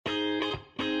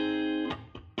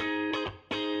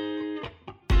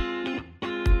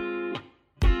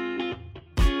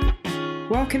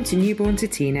Welcome to Newborn to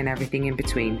Teen and Everything in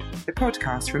Between, the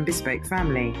podcast from Bespoke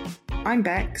Family. I'm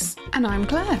Bex. And I'm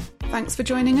Claire. Thanks for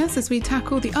joining us as we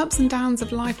tackle the ups and downs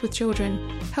of life with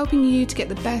children, helping you to get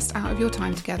the best out of your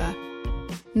time together.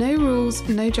 No rules,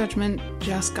 no judgment,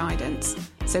 just guidance.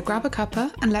 So grab a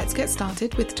cuppa and let's get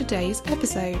started with today's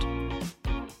episode.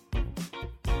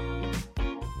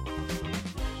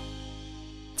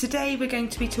 Today we're going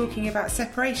to be talking about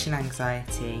separation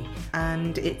anxiety,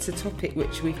 and it's a topic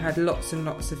which we've had lots and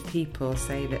lots of people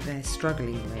say that they're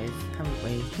struggling with, haven't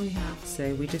we? We have.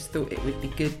 So we just thought it would be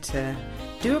good to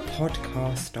do a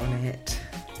podcast on it.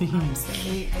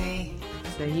 Absolutely.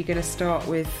 So you're going to start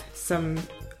with some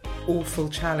awful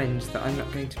challenge that I'm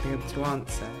not going to be able to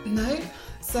answer. No.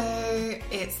 So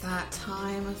it's that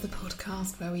time of the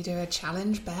podcast where we do a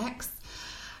challenge, Bex.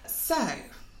 So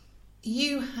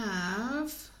you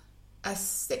have a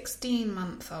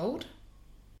 16-month-old.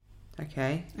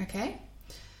 Okay,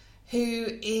 who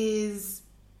is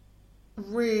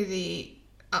really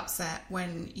upset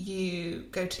when you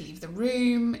go to leave the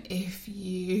room. If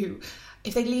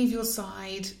they leave your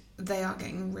side, they are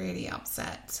getting really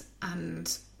upset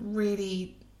and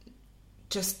really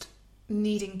just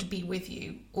needing to be with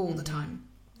you all the time.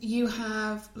 You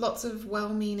have lots of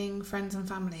well-meaning friends and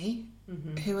family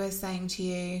who are saying to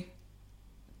you,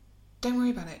 don't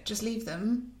worry about it, just leave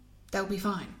them, they'll be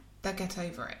fine, they'll get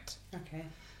over it. Okay.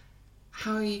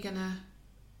 How are you going to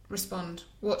respond?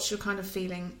 What's your kind of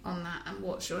feeling on that, and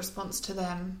what's your response to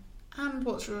them, and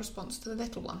what's your response to the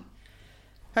little one?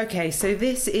 Okay, so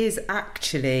this is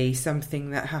actually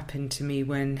something that happened to me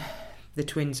when the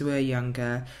twins were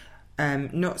younger.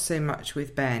 Not so much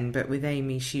with Ben, but with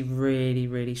Amy, she really,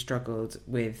 really struggled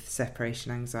with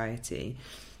separation anxiety,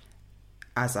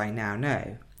 as I now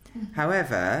know.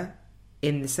 However,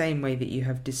 in the same way that you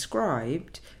have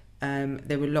described,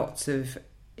 there were lots of,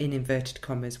 in inverted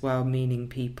commas, well-meaning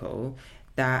people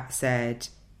that said,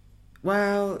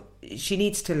 well, she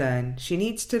needs to learn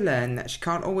that she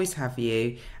can't always have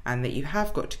you, and that you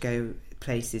have got to go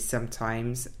places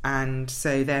sometimes, and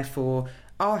so therefore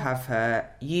I'll have her,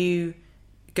 you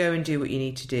go and do what you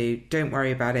need to do, don't worry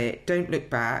about it, don't look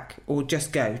back, or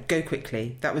just go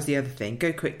quickly. That was the other thing,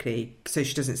 go quickly so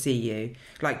she doesn't see you.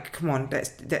 Like, come on,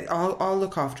 I'll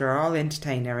look after her, I'll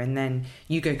entertain her, and then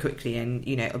you go quickly and,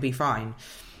 it'll be fine.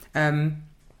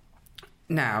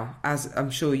 Now, as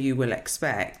I'm sure you will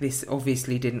expect, this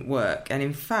obviously didn't work. And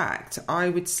in fact, I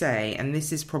would say, and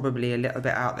this is probably a little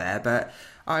bit out there, but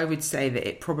I would say that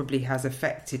it probably has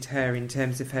affected her in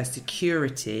terms of her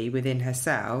security within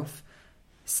herself.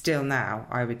 Still now,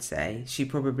 I would say. She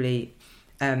probably,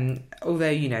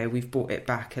 although, we've brought it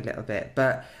back a little bit,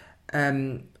 but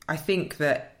I think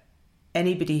that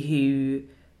anybody who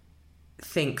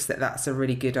thinks that that's a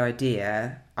really good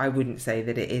idea, I wouldn't say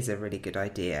that it is a really good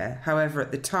idea. However,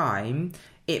 at the time,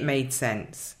 it made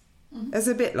sense. It's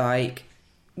a bit like,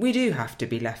 we do have to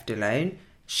be left alone.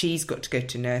 She's got to go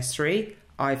to nursery.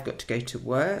 I've got to go to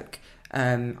work.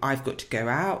 I've got to go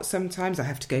out sometimes. I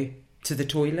have to go to the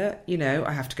toilet,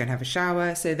 I have to go and have a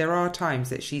shower. So there are times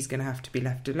that she's going to have to be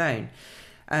left alone.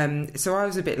 So I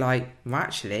was a bit like, well,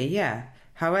 actually, yeah.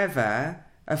 However,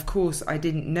 of course, I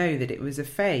didn't know that it was a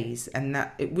phase, and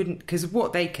that it wouldn't, because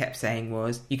what they kept saying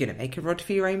was, you're going to make a rod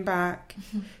for your own back.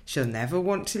 She'll never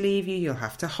want to leave you. You'll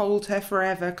have to hold her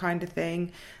forever, kind of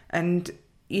thing. And,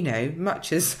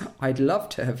 much as I'd love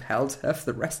to have held her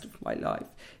for the rest of my life,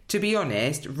 to be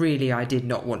honest, really, I did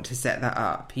not want to set that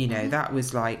up. That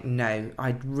was like, no,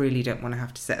 I really don't want to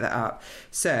have to set that up.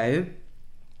 So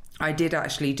I did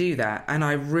actually do that, and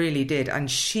I really did.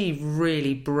 And she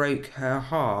really broke her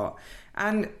heart.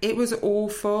 And it was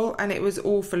awful, and it was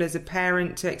awful as a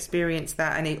parent to experience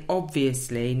that. And it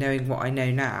obviously, knowing what I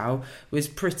know now, was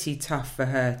pretty tough for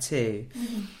her too.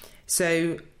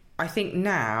 So I think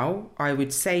now I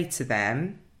would say to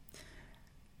them,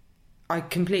 I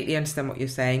completely understand what you're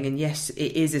saying, and yes,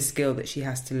 it is a skill that she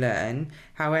has to learn.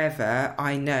 However,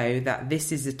 I know that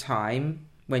this is a time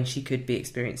when she could be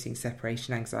experiencing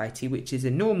separation anxiety, which is a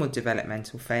normal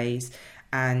developmental phase,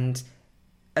 and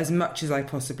as much as I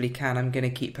possibly can, I'm going to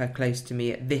keep her close to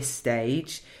me at this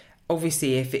stage.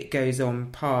 Obviously, if it goes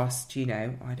on past, I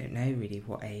don't know really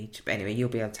what age, but anyway, you'll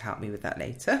be able to help me with that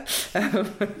later.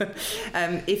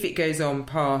 If it goes on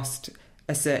past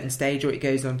a certain stage, or it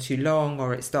goes on too long,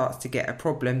 or it starts to get a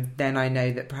problem, then I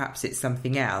know that perhaps it's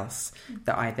something else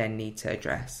that I then need to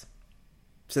address.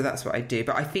 So that's what I do.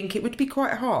 But I think it would be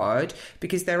quite hard,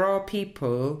 because there are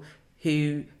people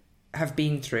who have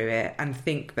been through it and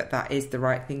think that that is the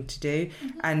right thing to do.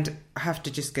 And I have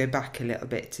to just go back a little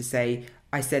bit to say,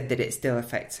 I said that it still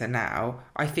affects her now.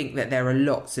 I think that there are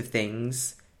lots of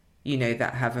things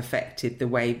that have affected the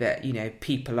way that,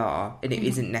 people are. And it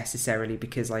isn't necessarily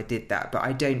because I did that, but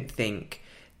I don't think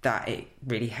that it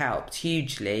really helped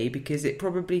hugely, because it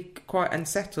probably quite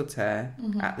unsettled her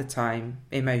at the time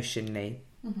emotionally.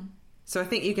 So I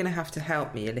think you're going to have to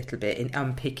help me a little bit in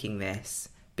unpicking this,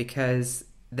 because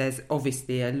there's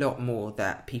obviously a lot more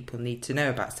that people need to know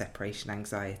about separation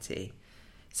anxiety.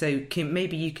 So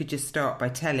maybe you could just start by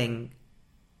telling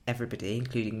everybody,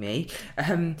 including me,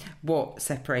 what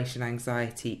separation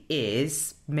anxiety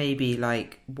is, maybe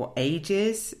like what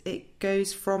ages it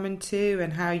goes from and to,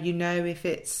 and how you know if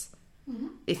it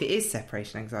is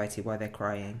separation anxiety, why they're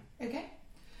crying. Okay.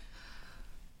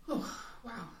 Oh,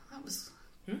 wow, that was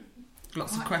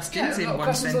lots of questions in one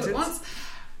questions sentence. All at once.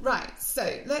 Right,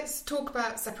 so let's talk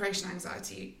about separation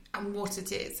anxiety and what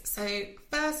it is. So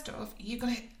first off, you got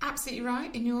it absolutely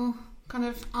right in your kind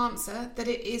of answer that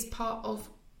it is part of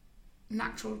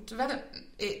natural development.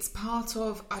 It's part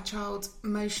of our child's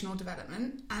emotional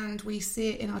development, and we see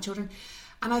it in our children.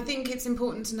 And I think it's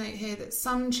important to note here that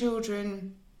some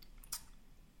children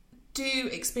do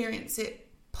experience it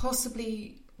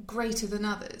possibly greater than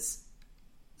others.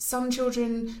 Some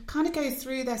children kind of go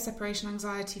through their separation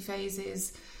anxiety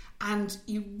phases and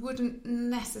you wouldn't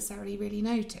necessarily really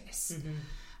notice.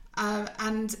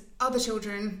 And other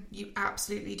children, you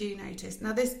absolutely do notice.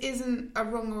 Now, this isn't a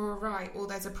wrong or a right, or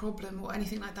there's a problem or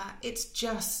anything like that. It's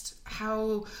just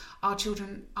how our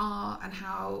children are and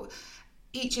how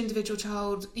each individual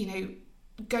child,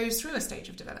 goes through a stage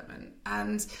of development.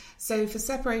 And so for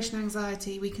separation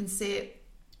anxiety, we can see it,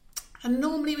 and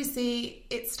normally we see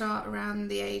it start around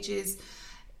the ages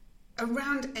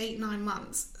around 8-9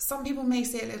 months. Some people may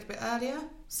see it a little bit earlier,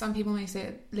 some people may see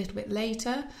it a little bit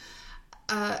later.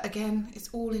 Again, it's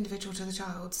all individual to the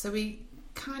child, so we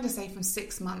kind of say from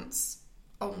 6 months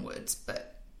onwards,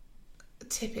 but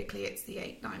typically it's the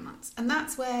 8-9 months, and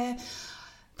that's where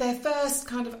their first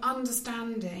kind of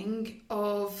understanding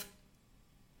of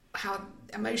how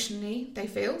emotionally they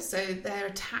feel, so their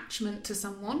attachment to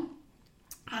someone.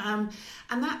 And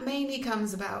that mainly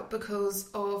comes about because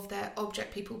of their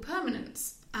object-people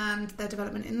permanence and their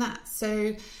development in that.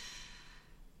 So,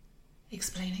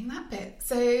 explaining that bit.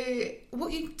 So,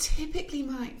 what you typically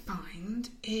might find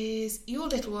is your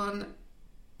little one,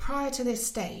 prior to this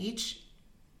stage,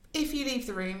 if you leave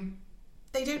the room,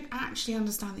 they don't actually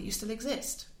understand that you still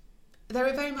exist.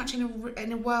 They're very much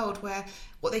in a world where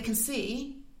what they can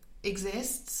see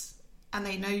exists and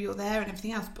they know you're there and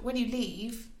everything else. But when you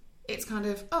leave, it's kind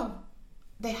of,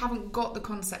 they haven't got the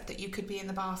concept that you could be in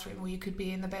the bathroom, or you could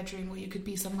be in the bedroom, or you could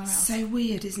be somewhere else. So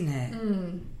weird, isn't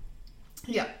it?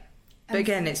 Yeah. But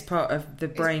again, it's part of the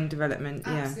brain development.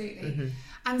 Absolutely.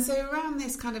 And so around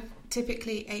this kind of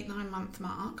typically 8-9 month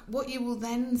mark, what you will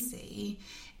then see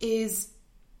is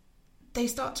they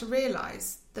start to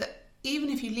realise that even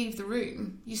if you leave the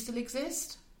room, you still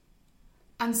exist.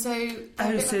 And so...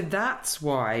 so that's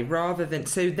why, rather than...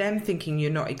 So them thinking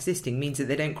you're not existing means that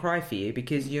they don't cry for you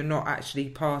because you're not actually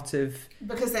part of...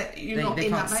 Because you're not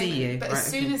in that moment. You. But as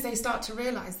soon as they start to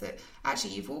realise that,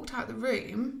 actually, you've walked out the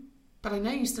room, but I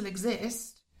know you still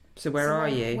exist. So where are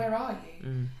you? Where are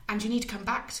you? And you need to come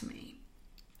back to me.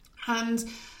 And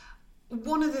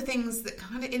one of the things that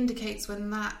kind of indicates when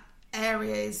that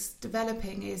area is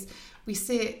developing is we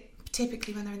see it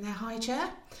typically when they're in their high chair,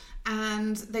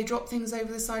 and they drop things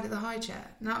over the side of the high chair.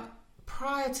 Now,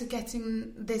 prior to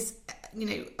getting this,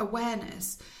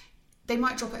 awareness, they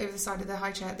might drop it over the side of their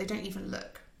high chair. They don't even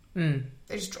look. They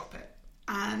just drop it.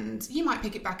 And you might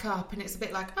pick it back up and it's a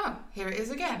bit like, oh, here it is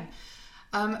again.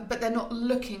 But they're not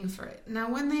looking for it.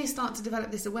 Now, when they start to develop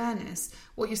this awareness,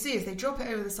 what you see is they drop it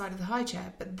over the side of the high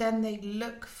chair, but then they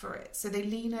look for it. So they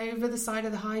lean over the side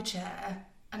of the high chair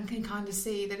and can kind of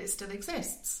see that it still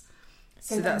exists.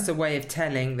 So that's a way of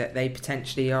telling that they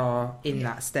potentially are in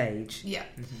that stage. Yeah.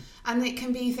 And it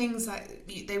can be things like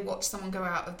they watch someone go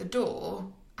out of the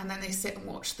door and then they sit and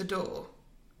watch the door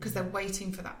because they're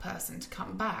waiting for that person to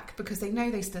come back because they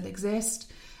know they still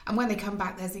exist. And when they come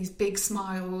back, there's these big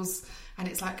smiles and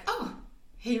it's like, oh,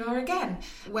 here you are again.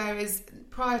 Whereas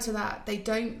prior to that, they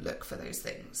don't look for those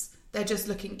things. They're just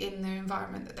looking in their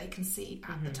environment that they can see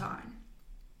at the time.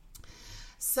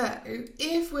 So,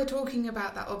 if we're talking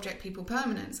about that object-people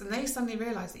permanence and they suddenly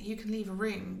realise that you can leave a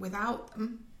room without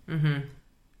them,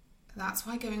 that's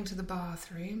why going to the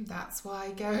bathroom, that's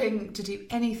why going to do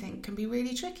anything can be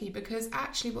really tricky, because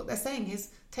actually what they're saying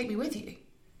is, take me with you.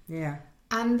 Yeah.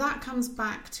 And that comes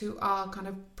back to our kind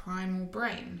of primal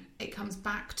brain. It comes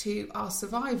back to our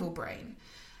survival brain.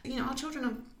 Our children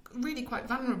are really quite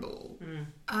vulnerable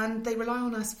and they rely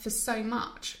on us for so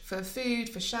much, for food,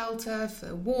 for shelter,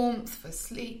 for warmth, for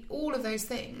sleep, all of those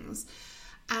things.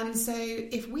 And so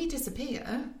if we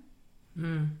disappear,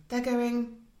 they're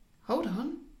going, hold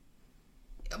on.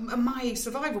 My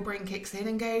survival brain kicks in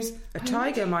and goes, a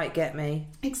tiger might get me.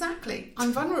 Exactly.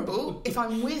 I'm vulnerable. If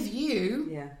I'm with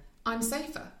you, I'm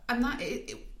safer. And that,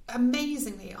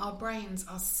 amazingly, our brains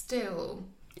are still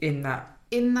in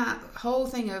that whole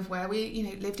thing of where we, you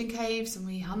know, lived in caves and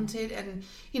we hunted, and,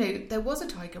 you know, there was a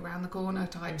tiger around the corner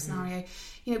type scenario.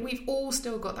 You know, we've all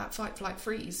still got that fight, flight,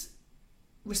 freeze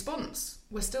response.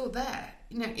 We're still there.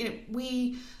 You know,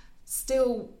 we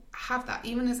still have that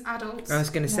even as adults. I was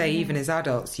going to say, even as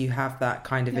adults, you have that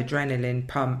kind of adrenaline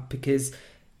pump because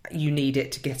you need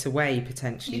it to get away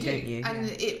potentially, don't you? And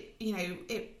it, you know,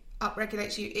 it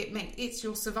upregulates you. It's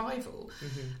your survival.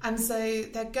 And so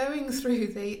they're going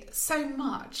through so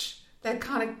much. They're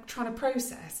kind of trying to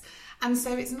process, and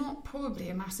so it's not probably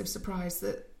a massive surprise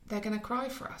that they're going to cry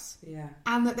for us.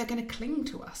 And that they're going to cling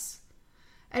to us.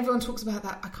 Everyone talks about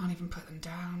that. I can't even put them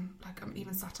down. Like, I'm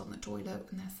even sat on the toilet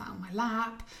and they're sat on my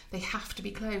lap. They have to be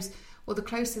close. Well, the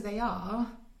closer they are,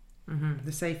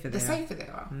 the safer they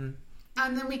are.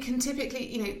 And then we can typically,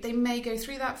 you know, they may go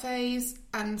through that phase,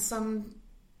 and some,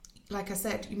 like I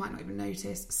said, you might not even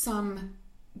notice. Some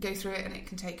go through it and it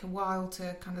can take a while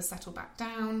to kind of settle back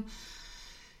down.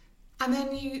 And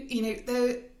then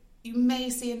you may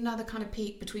see another kind of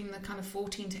peak between the kind of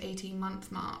 14 to 18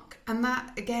 month mark. And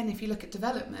that, again, if you look at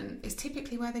development, is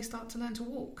typically where they start to learn to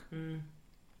walk.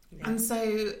 And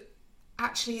so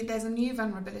actually there's a new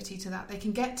vulnerability to that. They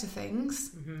can get to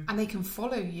things and they can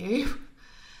follow you.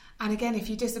 And again, if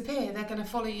you disappear, they're going to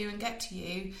follow you and get to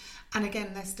you. And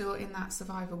again, they're still in that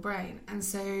survival brain. And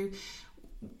so,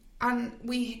 and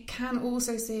we can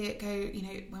also see it go, you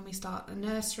know, when we start a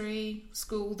nursery,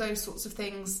 school, those sorts of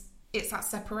things, it's that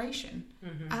separation.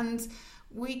 And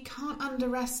we can't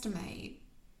underestimate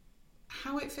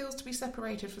how it feels to be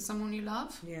separated from someone you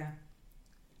love.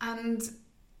 And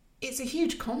it's a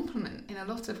huge compliment in a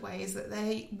lot of ways that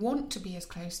they want to be as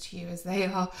close to you as they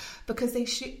are, because they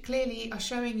clearly are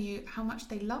showing you how much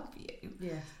they love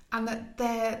you. And that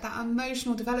that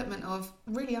emotional development of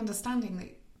really understanding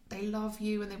that they love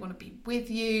you and they want to be with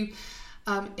you.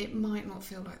 It might not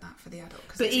feel like that for the adult.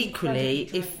 But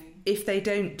equally, if they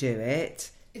don't do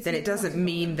it, then it doesn't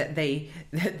mean that they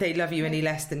love you any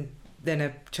less than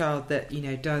a child that, you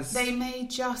know, does. They may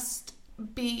just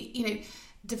be, you know,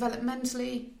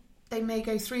 developmentally, they may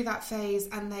go through that phase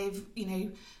and they've, you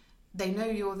know, they know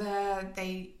you're there,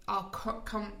 they are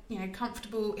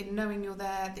comfortable in knowing you're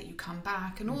there, that you come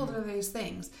back, and all of those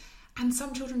things. And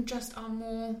some children just are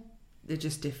more... They're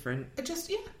just different.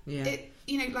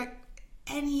 You know, like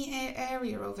any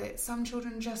area of it, some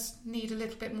children just need a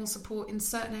little bit more support in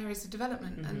certain areas of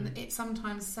development, and it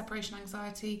sometimes separation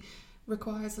anxiety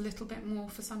requires a little bit more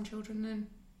for some children than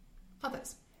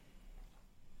others.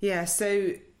 Yeah,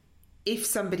 so if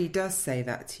somebody does say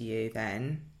that to you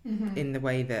then, in the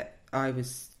way that I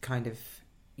was kind of,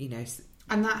 you know...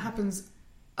 And that happens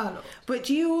a lot. But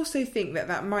do you also think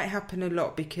that might happen a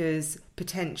lot because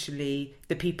potentially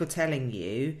the people telling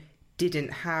you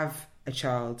didn't have a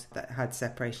child that had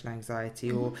separation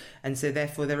anxiety, and so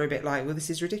therefore they're a bit like, well, this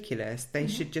is ridiculous, they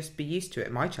should just be used to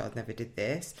it, my child never did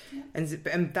this.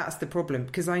 And that's the problem,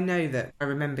 because I know that I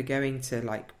remember going to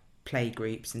like play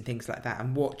groups and things like that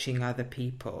and watching other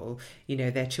people, you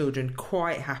know, their children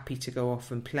quite happy to go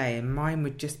off and play, and mine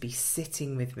would just be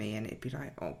sitting with me and it'd be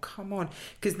like, oh, come on,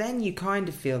 because then you kind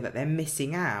of feel that they're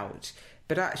missing out,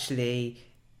 but actually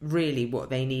really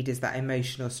what they need is that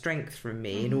emotional strength from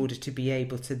me in order to be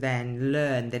able to then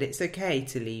learn that it's okay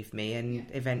to leave me, and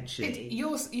eventually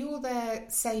you're their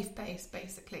safe base,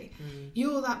 basically.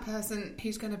 You're that person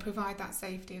who's going to provide that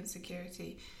safety and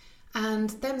security, and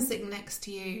them sitting next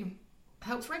to you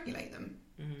helps regulate them,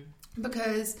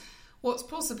 because what's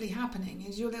possibly happening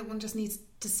is your little one just needs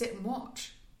to sit and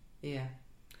watch.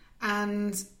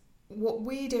 And what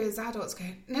we do as adults go,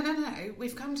 no,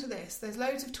 we've come to this, there's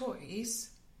loads of toys,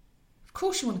 of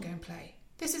course you want to go and play.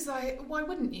 This is like, why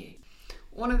wouldn't you?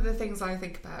 One of the things I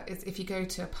think about is if you go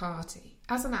to a party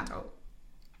as an adult.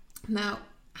 Now,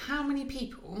 how many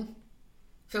people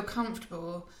feel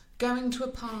comfortable going to a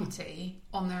party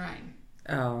on their own?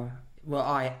 Oh, well,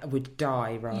 I would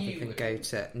die rather than go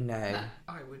to... No,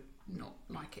 I would not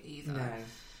like it either. No.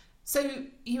 So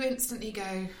you instantly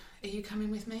go, are you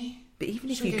coming with me? But even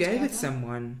if you go with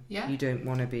someone, you don't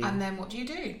want to be... And then what do?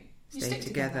 You Stay stick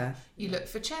together. You look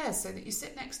for chairs so that you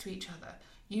sit next to each other.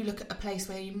 You look at a place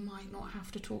where you might not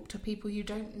have to talk to people you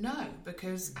don't know,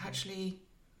 because actually,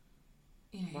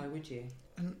 you know... Why would you?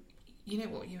 And you know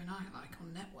what you and I are like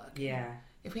on networking. Yeah.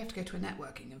 if we have to go to a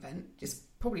networking event, it's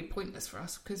probably pointless for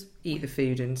us because eat the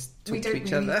food and we talk to don't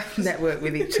each really- other, network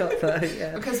with each other.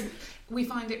 Yeah. because we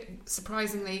find it,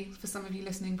 surprisingly, for some of you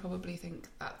listening, probably think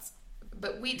that's,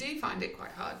 but we do find it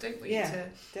quite hard, don't we? Yeah,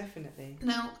 definitely.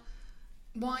 Now,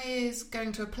 why is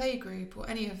going to a play group or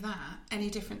any of that any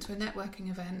different to a networking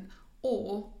event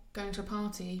or going to a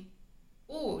party?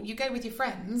 Or you go with your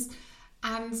friends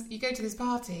and you go to this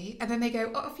party and then they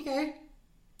go, oh, off you go.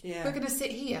 Yeah. We're going to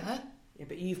sit here. Yeah,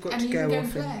 but you've got and to you go can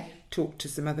off and play. talk to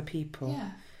some other people.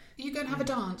 Yeah. You go and have a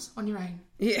dance on your own.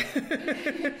 Yeah.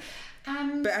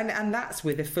 And and that's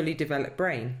with a fully developed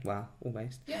brain. Well,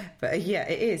 almost. Yeah. But yeah,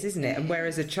 it is, isn't it? And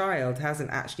whereas a child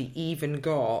hasn't actually even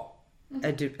got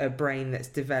a brain that's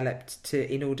developed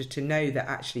in order to know that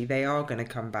actually they are going to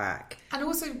come back. And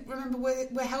also, remember,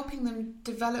 we're helping them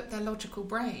develop their logical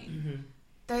brain.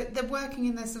 They're working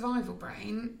in their survival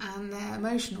brain and their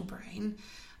emotional brain.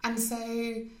 And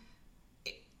so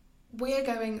we're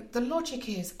going, the logic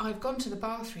is, I've gone to the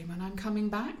bathroom and I'm coming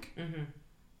back.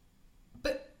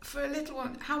 But for a little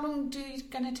one, how long do you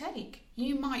going to take?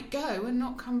 You might go and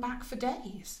not come back for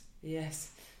days.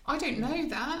 Yes. I don't know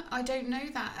that. I don't know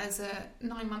that as a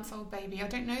 9-month-old baby. I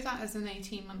don't know that as an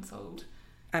 18-month-old.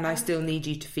 And I still need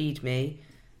you to feed me.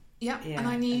 Yeah, Yeah, and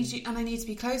I need you, and I need to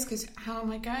be close because how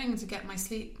am I going to get my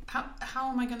sleep? How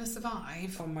am I going to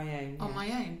survive On my own. on my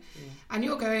own? Yeah. And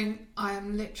you're going, I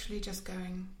am literally just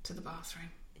going to the bathroom.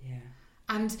 Yeah.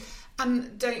 And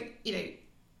don't, you know,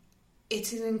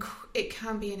 it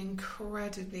can be an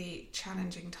incredibly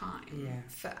challenging time.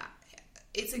 Yeah.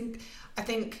 I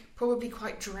think probably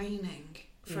quite draining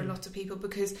for a lot of people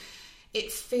because it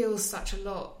feels such a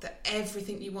lot that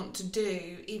everything you want to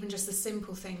do, even just the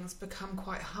simple things, become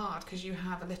quite hard because you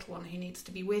have a little one who needs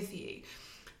to be with you.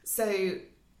 So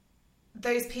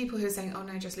those people who are saying, oh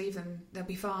no, just leave them, they'll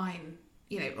be fine,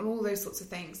 you know, and all those sorts of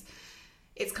things,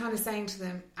 it's kind of saying to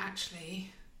them,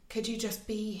 actually, could you just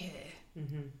be here?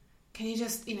 Can you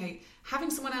just, you know, having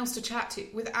someone else to chat to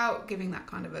without giving that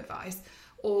kind of advice,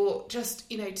 or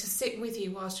just, you know, to sit with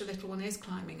you whilst your little one is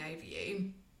climbing over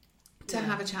you, to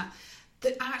have a chat,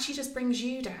 that actually just brings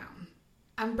you down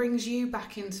and brings you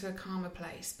back into a calmer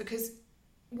place, because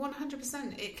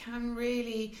 100% it can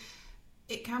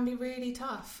be really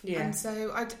tough. Yeah. And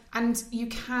so and you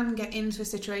can get into a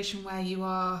situation where you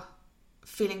are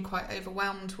feeling quite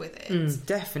overwhelmed with it.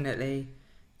 Definitely.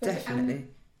 Definitely.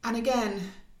 And again,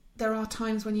 there are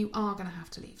times when you are going to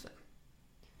have to leave them.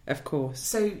 Of course.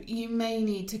 So you may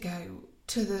need to go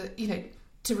to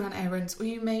to run errands, or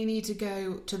you may need to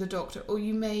go to the doctor, or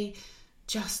you may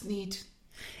just need...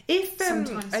 If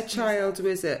sometimes a child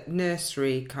was at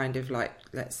nursery kind of like,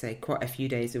 let's say, quite a few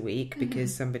days a week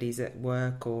because somebody's at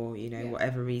work or, you know,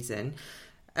 whatever reason,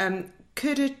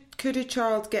 could a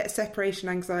child get separation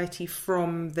anxiety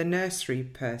from the nursery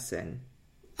person?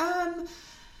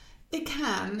 It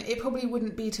can. It probably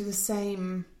wouldn't be to the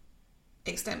same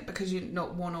extent because you're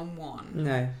not one-on-one.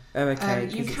 No. Oh, okay.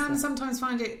 You can sometimes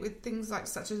find it with things like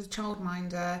such as a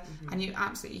childminder, and you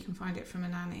absolutely can find it from a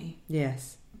nanny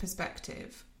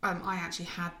perspective. I actually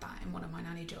had that in one of my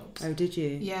nanny jobs. Oh, did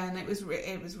you? Yeah, and it was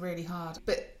really hard.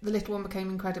 But the little one became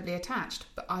incredibly attached.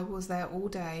 But I was there all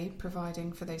day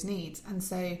providing for those needs, and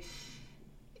so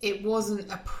it wasn't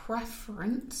a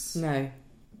preference. No.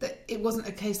 That it wasn't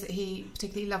a case that he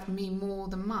particularly loved me more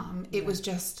than mum. It was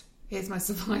just, here's my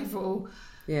survival.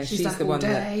 Yeah, she's the all one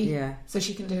day, so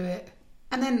she can do it.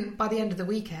 And then by the end of the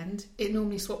weekend, it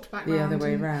normally swapped back round. The other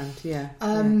way round, yeah.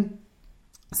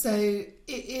 So it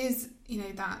is, you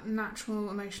know, that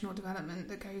natural emotional development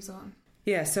that goes on.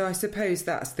 Yeah, so I suppose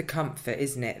that's the comfort,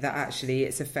 isn't it? That actually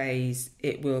it's a phase,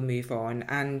 it will move on.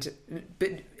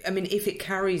 But I mean, if it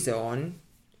carries on,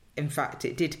 in fact,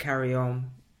 it did carry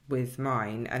on with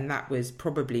mine, and that was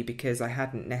probably because I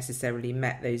hadn't necessarily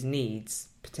met those needs,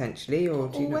 potentially, or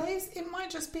do you know? Always, it might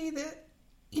just be that,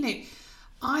 you know,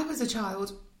 I was a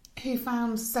child who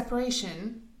found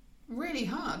separation really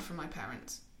hard from my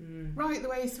parents, right the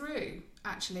way through,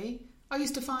 actually. I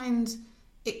used to find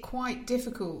it quite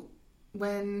difficult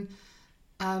when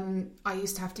I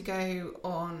used to have to go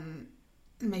on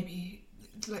maybe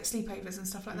like sleepovers and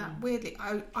stuff like that. Weirdly,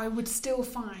 I would still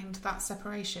find that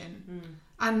separation.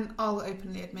 And I'll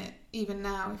openly admit, even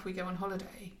now, if we go on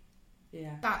holiday,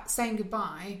 that saying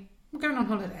goodbye, we're going on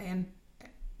holiday and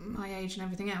my age and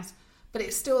everything else, but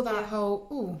it's still that whole,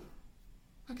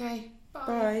 ooh, okay, bye.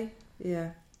 Bye.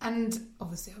 Yeah. And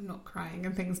obviously I'm not crying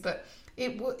and things, but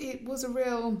it was a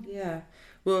real... Yeah.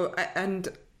 Well, and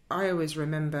I always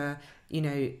remember, you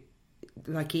know,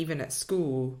 like even at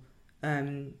school,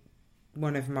 one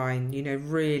of mine, you know,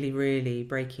 really, really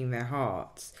breaking their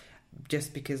hearts.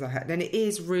 just because I had, and it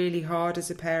is really hard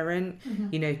as a parent,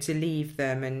 you know, to leave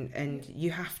them, and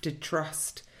you have to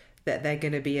trust that they're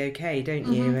going to be okay,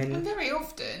 don't you? And very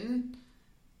often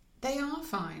they are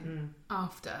fine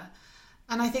after.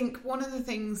 And I think one of the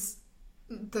things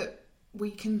that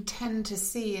we can tend to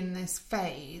see in this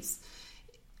phase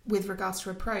with regards to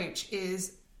approach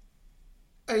is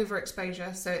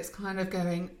overexposure. So it's kind of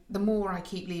going, the more I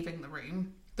keep leaving the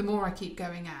room, the more I keep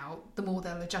going out, the more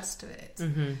they'll adjust to it.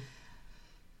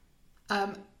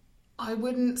 I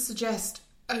wouldn't suggest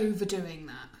overdoing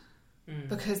that,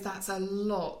 because that's a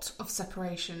lot of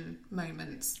separation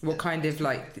moments. What kind of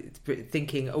like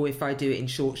thinking, oh, if I do it in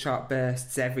short, sharp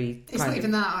bursts every... It's not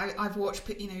even that. I've watched,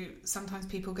 you know, sometimes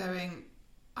people going,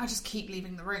 I just keep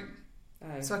leaving the room.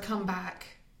 So I come back,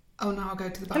 oh, now I'll go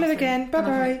to the bathroom. Hello again,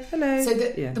 bye-bye, hello. So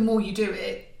the more you do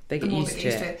it, they get used to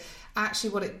it.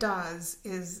 Actually, what it does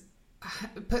is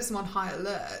it puts them on high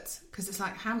alert, because it's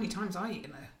like, how many times are you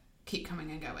going to keep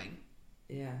coming and going?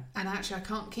 Yeah. And actually, I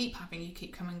can't keep having you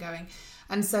keep coming and going.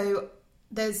 And so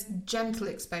there's gentle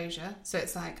exposure. So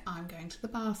it's like, I'm going to the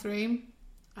bathroom,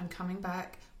 I'm coming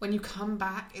back. When you come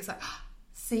back, it's like,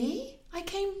 see, I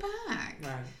came back.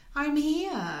 Right. I'm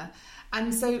here.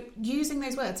 And so using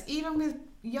those words, even with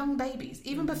young babies,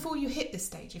 even before you hit this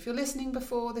stage, if you're listening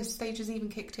before this stage has even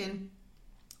kicked in,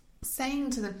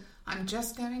 saying to them, I'm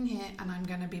just going here and I'm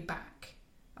going to be back.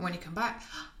 And when you come back,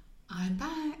 I'm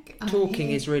back.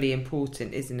 Talking is really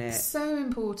important, isn't it? So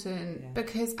important,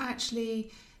 because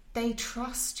actually they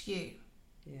trust you.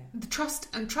 Yeah. The trust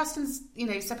and you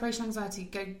know, separation anxiety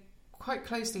go quite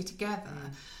closely together.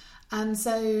 And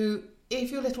so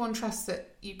if your little one trusts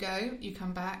that you go, you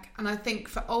come back. And I think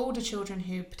for older children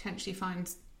who potentially find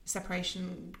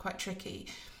separation quite tricky,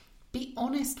 be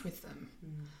honest with them.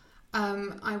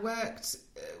 I worked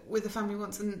with a family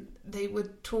once, and they were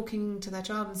talking to their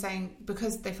child and saying,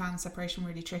 because they found separation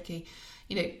really tricky,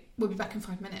 you know, we'll be back in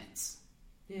 5 minutes.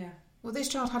 Yeah. Well, this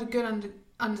child had a good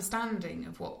understanding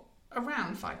of what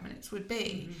around 5 minutes would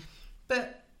be,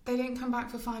 but they didn't come back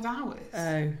for 5 hours.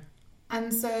 Oh.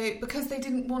 And so, because they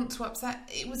didn't want to upset,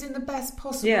 it was in the best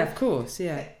possible... Yeah, of course,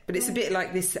 yeah. But it's a bit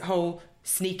like this whole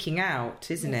sneaking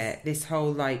out, isn't it? This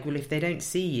whole, like, well, if they don't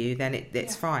see you, then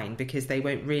it's fine, because they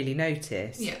won't really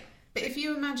notice. Yeah. But if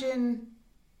you imagine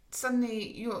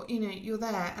suddenly you're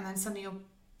there, and then suddenly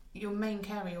your main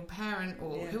carer, your parent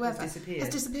or whoever has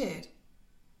disappeared.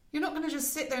 You're not going to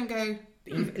just sit there and go...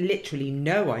 But you've literally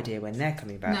no idea when they're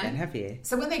coming back then, have you?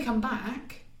 So when they come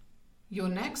back, your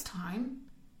next time,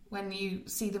 when you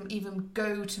see them even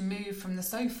go to move from the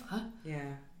sofa,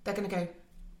 they're going to go,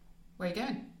 where are you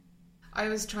going? I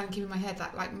always try and keep in my head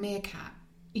that, like, meerkat.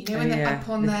 You know, when they're up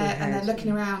on there and they're looking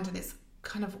around, and it's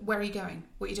kind of, where are you going?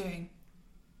 What are you doing?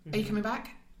 Are you coming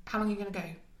back? How long are you going to go?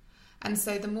 And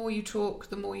so the more you talk,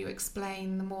 the more you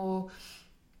explain, the more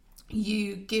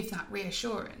you give that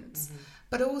reassurance.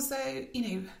 But also,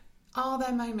 you know, are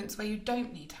there moments where you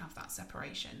don't need to have that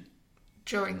separation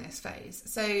during this phase?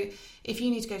 So if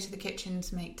you need to go to the kitchen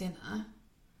to make dinner,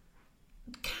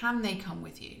 can they come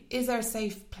with you? Is there a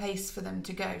safe place for them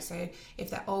to go? So if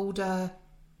they're older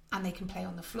and they can play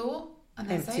on the floor and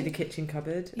they're empty safe, the kitchen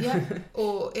cupboard.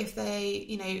 Or if they,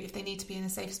 you know, if they need to be in a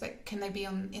safe space, can they be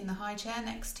in the high chair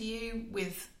next to you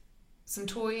with some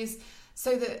toys,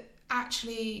 so that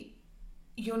actually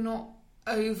you're not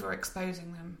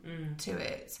overexposing them to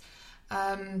it,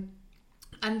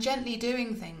 and gently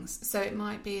doing things. So it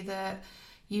might be that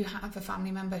you have a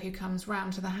family member who comes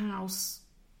round to the house,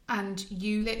 and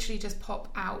you literally just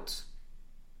pop out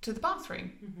to the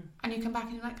bathroom, and you come back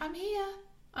and you're like, I'm here,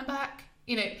 I'm back,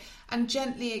 you know, and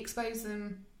gently expose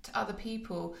them to other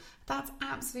people. That's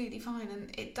absolutely fine,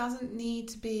 and it doesn't need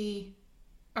to be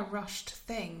a rushed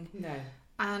thing. No.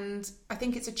 And I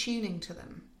think it's attuning to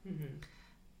them.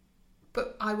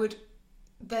 But I would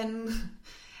then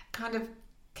kind of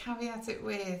caveat it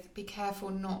with, be careful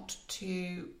not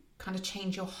to kind of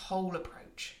change your whole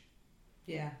approach.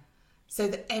 Yeah. So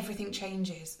that everything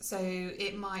changes. So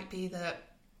it might be that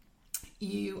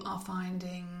you are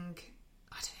finding,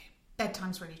 I don't know,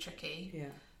 bedtime's really tricky. Yeah.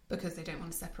 Because they don't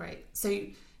want to separate. So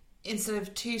instead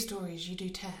of 2 stories, you do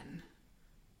 10.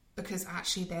 Because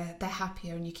actually they're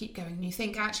happier, and you keep going, and you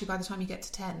think actually by the time you get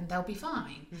to 10 they'll be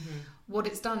fine. What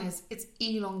it's done is it's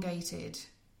elongated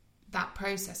that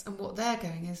process, and what they're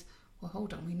going is, well,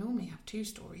 hold on, we normally have 2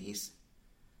 stories,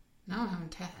 now I'm having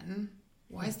 10.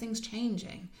 Why is things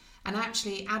changing? And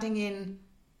actually adding in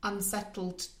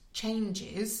unsettled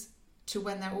changes to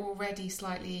when they're already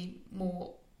slightly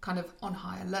more kind of on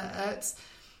high alert,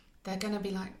 they're going to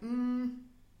be like,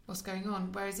 what's going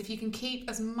on? Whereas if you can keep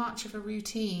as much of a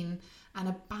routine and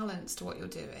a balance to what you're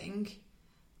doing,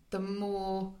 the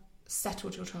more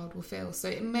settled your child will feel. So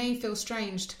it may feel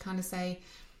strange to kind of say,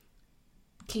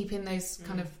 keeping those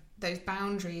kind of those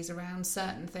boundaries around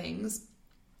certain things,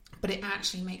 but it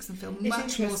actually makes them feel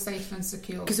much more safe and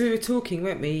secure. Because we were talking,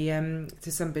 weren't we,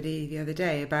 to somebody the other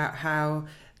day about how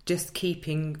just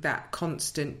keeping that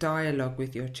constant dialogue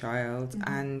with your child,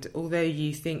 and although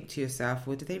you think to yourself,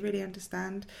 well, do they really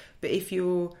understand? But if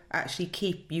you're actually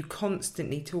you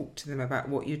constantly talk to them about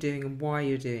what you're doing and why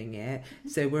you're doing it.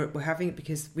 So we're having,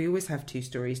 because we always have 2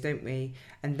 stories, don't we?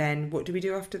 And then what do we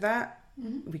do after that?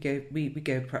 We go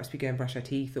perhaps we go and brush our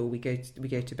teeth, or we go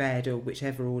to bed, or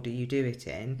whichever order you do it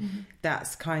in.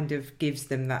 That's kind of gives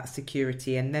them that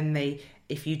security, and then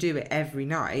if you do it every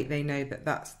night, they know that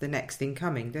that's the next thing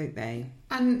coming, don't they?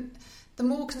 And the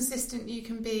more consistent you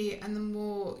can be, and the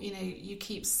more you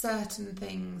keep certain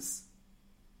things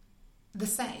the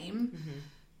same,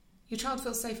 your child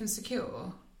feels safe and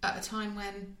secure at a time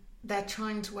when they're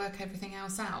trying to work everything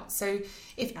else out. So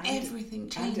if everything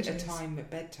changes... And at a time at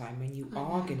bedtime when you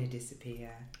are going to disappear.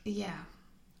 Yeah.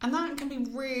 And that can be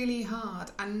really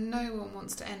hard, and no one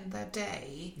wants to end their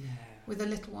day with a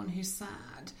little one who's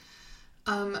sad.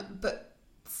 But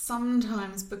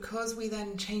sometimes, because we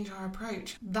then change our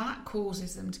approach, that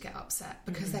causes them to get upset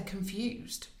because they're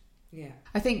confused. Yeah.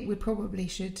 I think we probably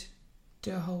should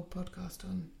do a whole podcast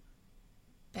on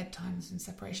bedtimes and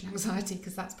separation anxiety,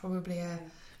 because that's probably a...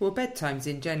 Well, bedtimes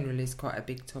in general is quite a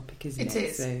big topic, isn't it?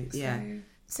 It is.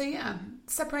 So yeah,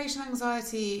 separation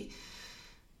anxiety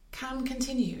can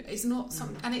continue. It's not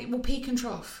something, and it will peak and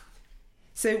trough.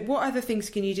 So what other things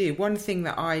can you do? One thing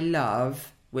that I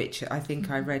love, which I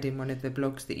think I read in one of the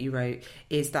blogs that you wrote,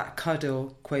 is that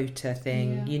cuddle quota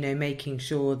thing, making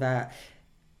sure that,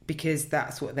 because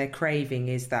that's what they're craving,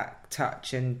 is that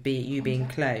touch and being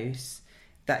close,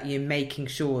 that you're making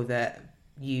sure that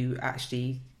you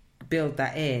actually build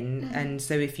that in. And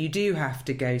so if you do have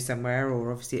to go somewhere,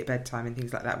 or obviously at bedtime and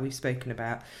things like that we've spoken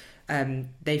about,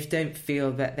 they don't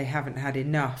feel that they haven't had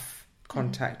enough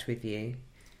contact with you.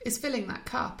 It's filling that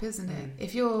cup, isn't it?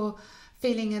 If you're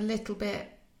feeling a little bit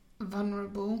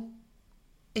vulnerable,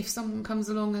 if someone comes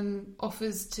along and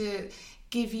offers to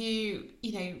give you,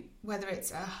 whether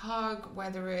it's a hug,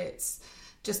 whether it's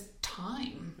just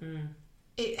time,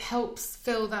 it helps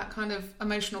fill that kind of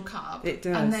emotional cup. It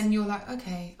does. And then you're like,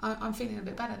 okay, I'm feeling a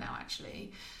bit better now,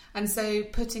 actually. And so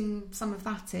putting some of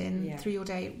that in through your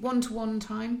day, one-to-one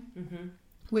time,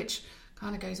 which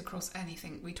kind of goes across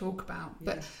anything we talk about.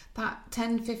 But that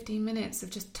 10-15 minutes of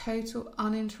just total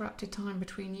uninterrupted time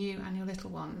between you and your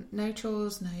little one. No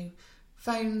chores, no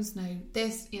phones, no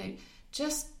this,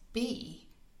 just be.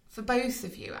 For both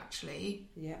of you, actually.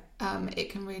 Yeah.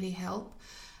 It can really help.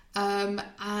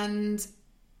 And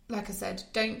like I said,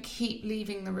 don't keep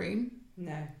leaving the room.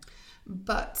 No.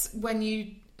 But when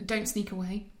you don't sneak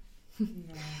away,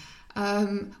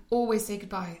 always say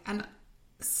goodbye. And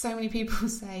so many people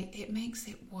say it makes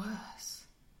it worse,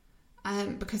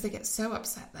 because they get so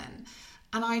upset then.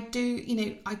 And I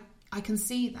do, I can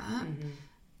see that,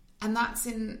 and that's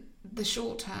in the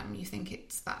short term. You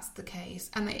think that's the case,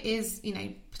 and it is,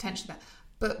 potentially that.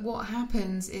 But what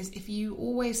happens is, if you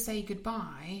always say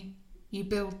goodbye, you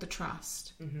build the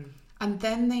trust. And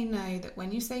then they know that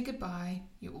when you say goodbye,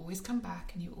 you always come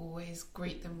back, and you always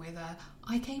greet them with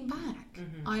I came back,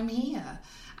 I'm here.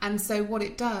 And so what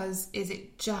it does is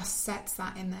it just sets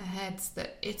that in their heads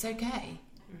that it's okay.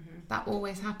 That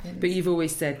always happens. But you've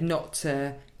always said not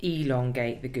to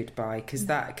elongate the goodbye, because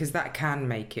that can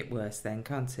make it worse then,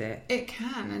 can't it? It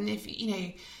can. And if,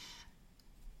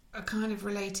 I kind of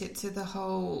relate it to the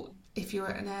whole, if you're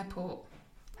at an airport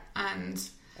and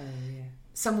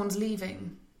someone's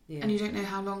leaving and you don't know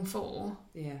how long for,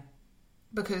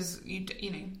 because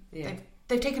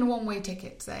they've taken a one-way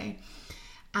ticket, say,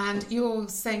 and you're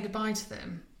saying goodbye to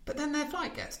them, but then their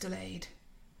flight gets delayed,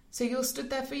 so you're stood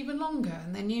there for even longer,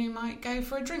 and then you might go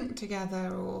for a drink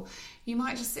together, or you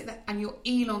might just sit there, and you're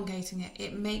elongating it.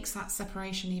 It makes that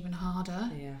separation even harder.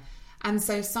 And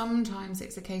so sometimes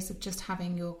it's a case of just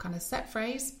having your kind of set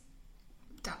phrase,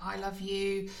 that I love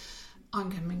you, I'm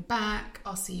coming back,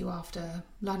 I'll see you after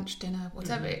lunch, dinner,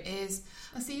 whatever it is,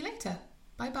 I'll see you later,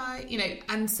 bye-bye,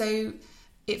 and so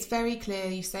it's very clear,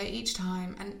 you say it each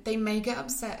time, and they may get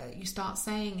upset that you start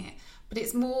saying it, but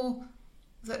it's more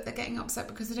that they're getting upset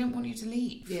because they don't want you to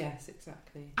leave. Yes,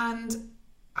 exactly. And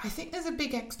I think there's a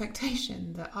big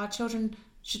expectation that our children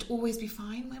should always be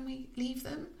fine when we leave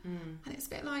them, and it's a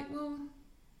bit like, well,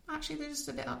 actually they're just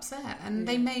a bit upset, and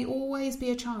they may always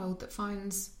be a child that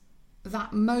finds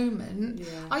that moment.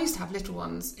 I used to have little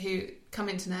ones who come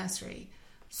into nursery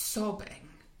sobbing,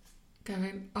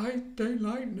 going, I don't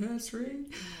like nursery.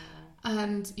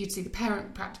 And you'd see the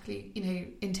parent practically,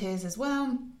 in tears as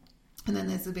well. And then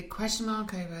there's a big question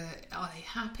mark over, are they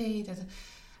happy?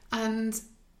 And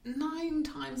 9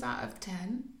 times out of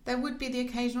 10, there would be the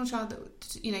occasional child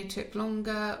that, took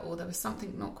longer, or there was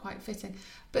something not quite fitting.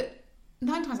 But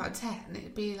 9 times out of 10,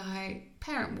 it'd be like,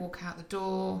 parent walk out the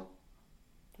door,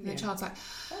 and the child's like,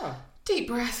 deep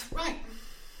breath, right,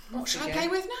 what should I play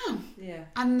with now? Yeah.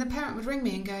 And the parent would ring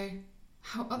me and go,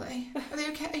 how are they? Are they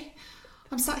okay?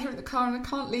 I'm sat here in the car and I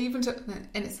can't leave until...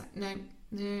 And it's like, no,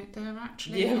 they're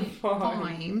actually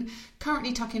fine.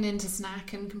 Currently tucking into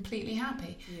snack and completely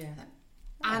happy. Yeah.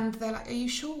 And they're like, are you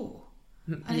sure?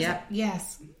 And it's like,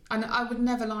 yes. And I would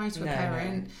never lie to a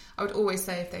parent. No. I would always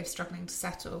say if they're struggling to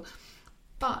settle.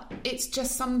 But it's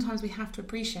just sometimes we have to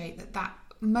appreciate that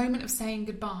moment of saying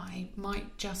goodbye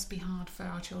might just be hard for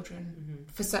our children,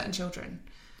 for certain children.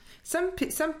 Some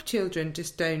children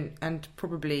just don't, and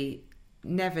probably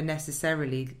never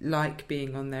necessarily like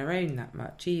being on their own that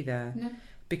much either. No.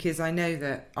 Because I know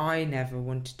that I never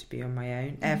wanted to be on my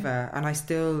own ever, and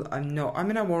I'm not. I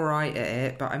mean, I'm all right at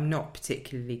it, but I'm not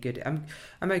particularly good. I'm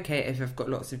okay if I've got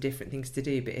lots of different things to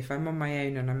do, but if I'm on my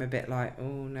own and I'm a bit like,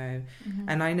 oh no.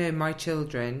 And I know my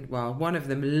children. Well, one of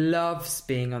them loves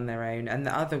being on their own, and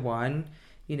the other one,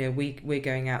 we're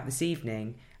going out this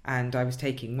evening. And I was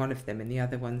taking one of them, and the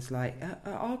other one's like,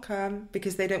 I'll come,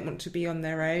 because they don't want to be on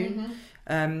their own.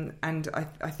 And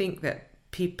I think that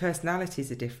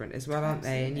personalities are different as well, aren't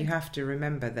they? And you have to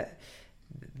remember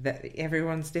that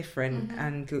everyone's different,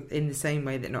 and in the same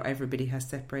way that not everybody has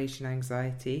separation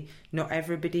anxiety, not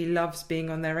everybody loves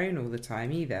being on their own all the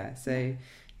time either. So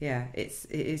yeah, it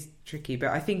is tricky. But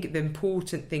I think the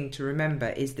important thing to remember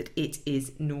is that it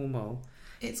is normal.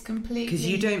 It's completely... Because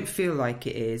you don't feel like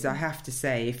it is, I have to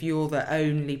say, if you're the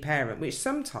only parent, which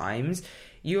sometimes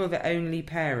you're the only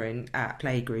parent at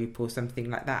playgroup or something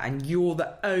like that, and you're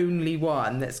the only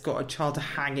one that's got a child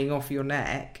hanging off your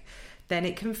neck, then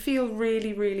it can feel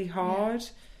really, really hard.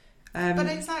 Yeah. But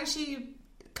it's actually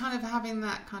kind of having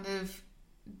that kind of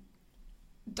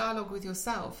dialogue with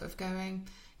yourself of going,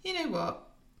 you know what?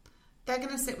 They're going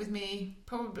to sit with me,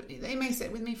 probably, they may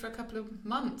sit with me for a couple of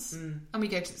months, and we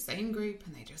go to the same group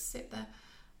and they just sit there.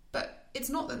 But it's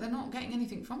not that they're not getting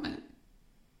anything from it.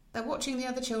 They're watching the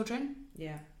other children.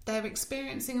 Yeah. They're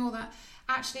experiencing all that.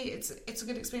 Actually, it's a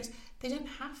good experience. They don't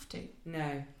have to.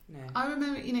 No. I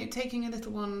remember, taking a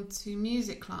little one to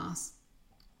music class,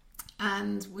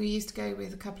 and we used to go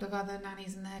with a couple of other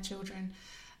nannies and their children,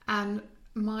 and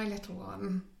my little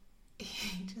one,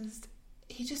 he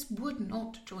just would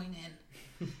not join in.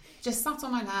 Just sat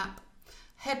on my lap,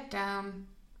 head down,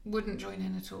 wouldn't join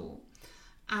in at all.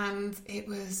 And it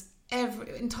was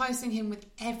enticing him with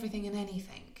everything and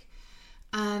anything,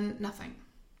 and nothing.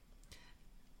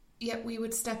 Yet we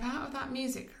would step out of that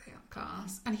music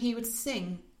class and he would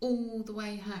sing all the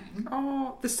way home.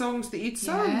 Oh, the songs that you'd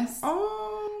sung? Yes.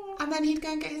 Oh. And then he'd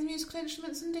go and get his musical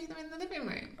instruments and do them in the living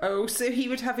room. Oh, so he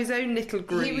would have his own little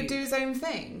group. He would do his own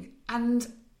thing. And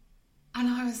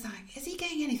I was like, is he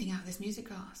getting anything out of this music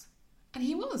class? And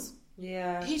he was.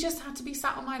 Yeah. He just had to be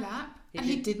sat on my lap, and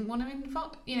he didn't want to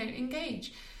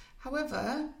engage.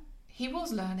 However, he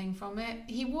was learning from it.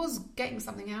 He was getting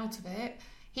something out of it.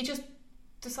 He just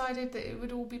decided that it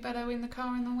would all be better in the car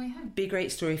on the way home. Be a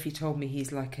great story if he told me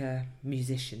he's like a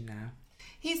musician now.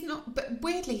 He's not, but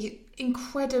weirdly,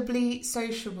 incredibly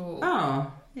sociable.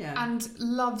 Oh, yeah. And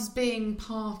loves being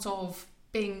part of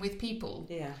being with people.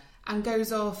 Yeah. And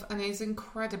goes off and is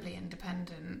incredibly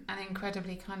independent and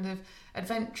incredibly kind of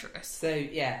adventurous. So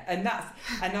yeah, and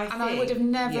I would have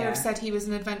never have said he was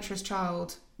an adventurous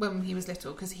child when he was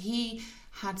little, because he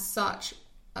had such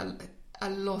a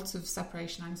lot of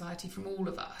separation anxiety from all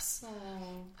of us.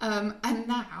 And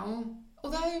now,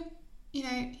 although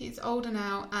he's older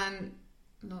now and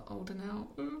not older now,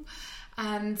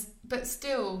 but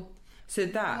still. So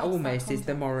that almost is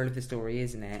the moral of the story,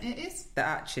 isn't it? It is. That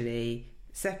actually,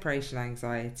 separation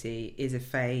anxiety is a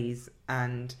phase,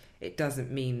 and it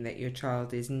doesn't mean that your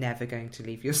child is never going to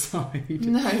leave your side.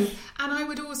 No. And I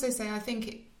would also say, I think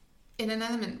it, in an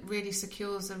element, really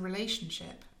secures a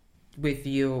relationship with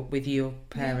your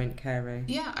parent carer.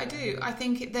 Yeah, I do. I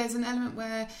think there's an element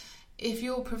where if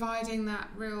you're providing that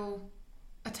real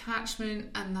attachment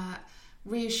and that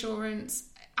reassurance,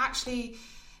 actually,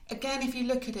 again, if you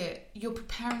look at it, you're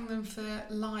preparing them for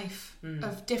life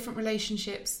of different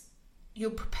relationships.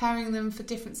 You're preparing them for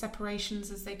different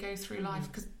separations as they go through life,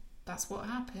 because that's what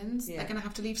happens. Yeah. They're going to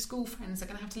have to leave school friends. They're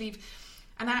going to have to leave.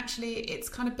 And actually, it's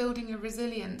kind of building a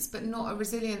resilience, but not a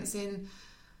resilience in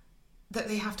that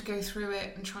they have to go through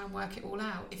it and try and work it all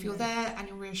out. If you're there and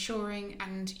you're reassuring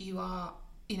and you are,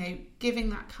 giving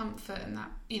that comfort and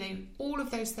that, all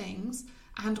of those things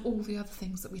and all the other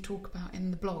things that we talk about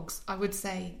in the blogs, I would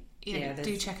say,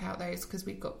 do check out those, because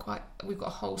we've got a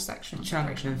whole section on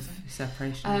separation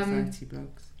anxiety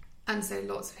blogs. And so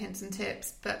lots of hints and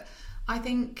tips. But I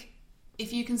think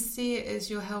if you can see it as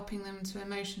you're helping them to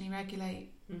emotionally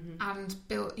regulate and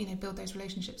build those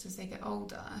relationships as they get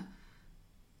older,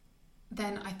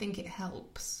 then I think it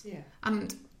helps. Yeah.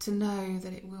 And to know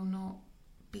that it will not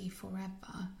be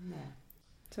forever. No.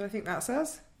 So I think that's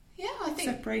us. Yeah, I think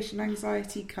separation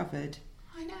anxiety covered.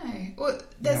 I know. Well,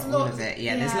 there's not lots all of it.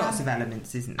 Yeah, there's lots of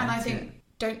elements, isn't there? And I think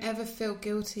don't ever feel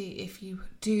guilty if you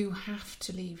do have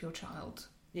to leave your child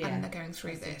and they're going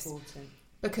through this. Important.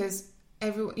 Because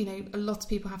a lot of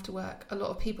people have to work. A lot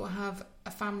of people have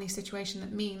a family situation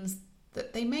that means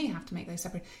that they may have to make those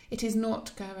separate. It is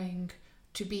not going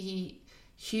to be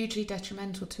hugely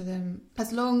detrimental to them,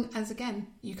 as long as, again,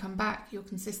 you come back, you're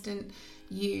consistent,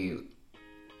 you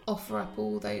offer up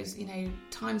all those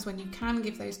times when you can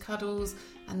give those cuddles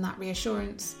and that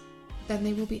reassurance, then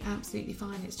they will be absolutely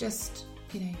fine. It's just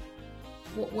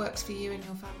what works for you and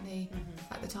your family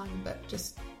at the time, but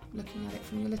just looking at it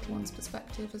from your little one's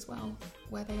perspective as well,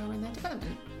 where they are in their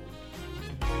development.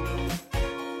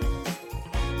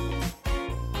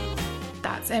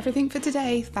 That's everything for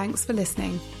today. Thanks for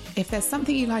listening. If there's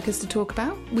something you'd like us to talk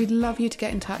about, we'd love you to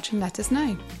get in touch and let us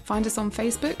know. Find us on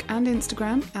Facebook and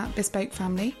Instagram at Bespoke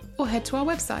Family, or head to our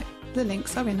website. The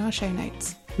links are in our show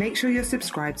notes. Make sure you're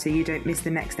subscribed so you don't miss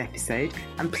the next episode,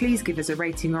 and please give us a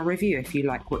rating or review if you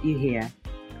like what you hear.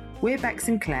 We're Bex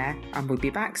and Claire, and we'll be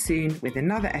back soon with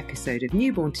another episode of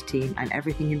Newborn to Teen and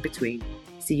everything in between.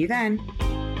 See you then.